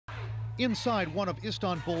Inside one of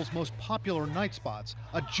Istanbul's most popular night spots,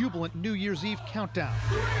 a jubilant New Year's Eve countdown.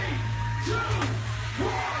 3, 2,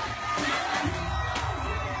 1.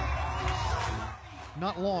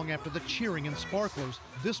 Not long after the cheering and sparklers,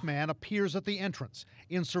 this man appears at the entrance.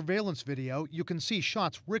 In surveillance video, you can see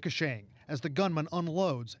shots ricocheting as the gunman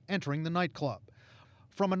unloads, entering the nightclub.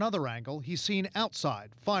 From another angle, he's seen outside,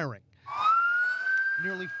 firing.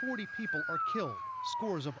 Nearly 40 people are killed,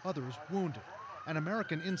 scores of others wounded. An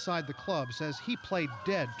American inside the club says he played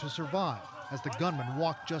dead to survive as the gunman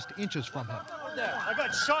walked just inches from him. I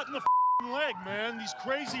got shot in the leg, man. These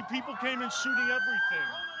crazy people came in shooting everything.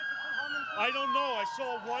 I don't know. I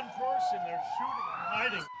saw one person. They're shooting and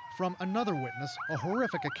hiding. From another witness, a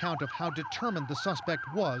horrific account of how determined the suspect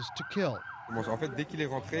was to kill.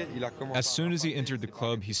 As soon as he entered the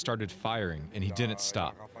club, he started firing, and he didn't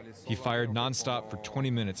stop. He fired nonstop for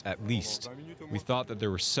 20 minutes at least. We thought that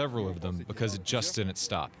there were several of them because it just didn't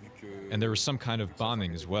stop. And there was some kind of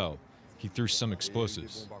bombing as well. He threw some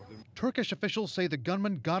explosives. Turkish officials say the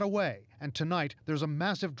gunman got away, and tonight there's a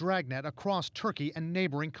massive dragnet across Turkey and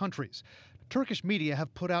neighboring countries. Turkish media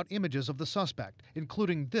have put out images of the suspect,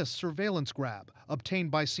 including this surveillance grab,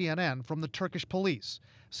 obtained by CNN from the Turkish police.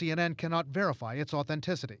 CNN cannot verify its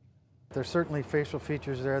authenticity. There's certainly facial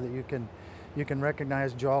features there that you can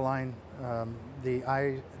recognize: jawline, the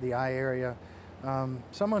eye area.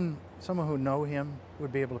 Someone who know him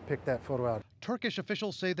would be able to pick that photo out. Turkish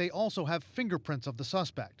officials say they also have fingerprints of the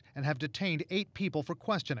suspect and have detained 8 people for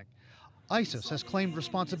questioning. ISIS has claimed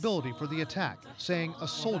responsibility for the attack, saying a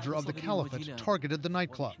soldier of the caliphate targeted the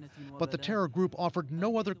nightclub. But the terror group offered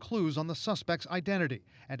no other clues on the suspect's identity,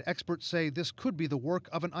 and experts say this could be the work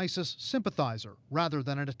of an ISIS sympathizer rather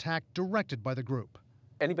than an attack directed by the group.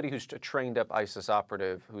 Anybody who's a trained up ISIS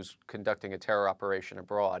operative who's conducting a terror operation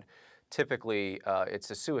abroad, typically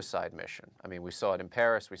it's a suicide mission. I mean, we saw it in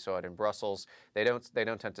Paris, we saw it in Brussels. They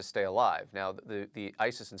don't tend to stay alive. Now, the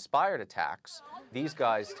ISIS-inspired attacks, these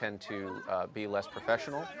guys tend to be less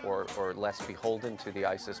professional or less beholden to the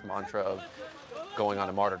ISIS mantra of going on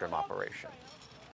a martyrdom operation.